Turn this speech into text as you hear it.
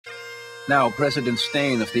Now President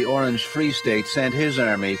Steyn of the Orange Free State sent his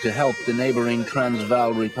army to help the neighboring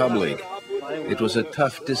Transvaal Republic. It was a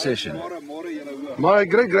tough decision. My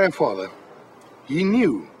great-grandfather, he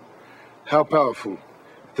knew how powerful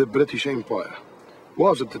the British Empire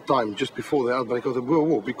was at the time, just before the outbreak of the Boer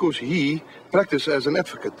War, because he practiced as an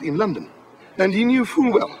advocate in London. And he knew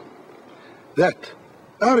full well that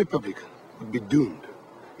our republic would be doomed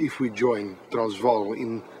if we joined Transvaal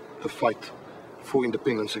in the fight for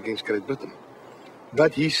independence against Great Britain.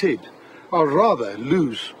 But he said, I'd rather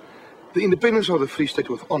lose the independence of the Free State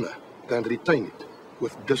with honor than retain it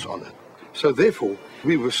with dishonor. So therefore,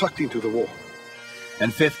 we were sucked into the war.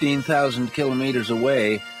 And 15,000 kilometers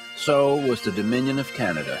away, so was the Dominion of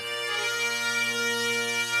Canada.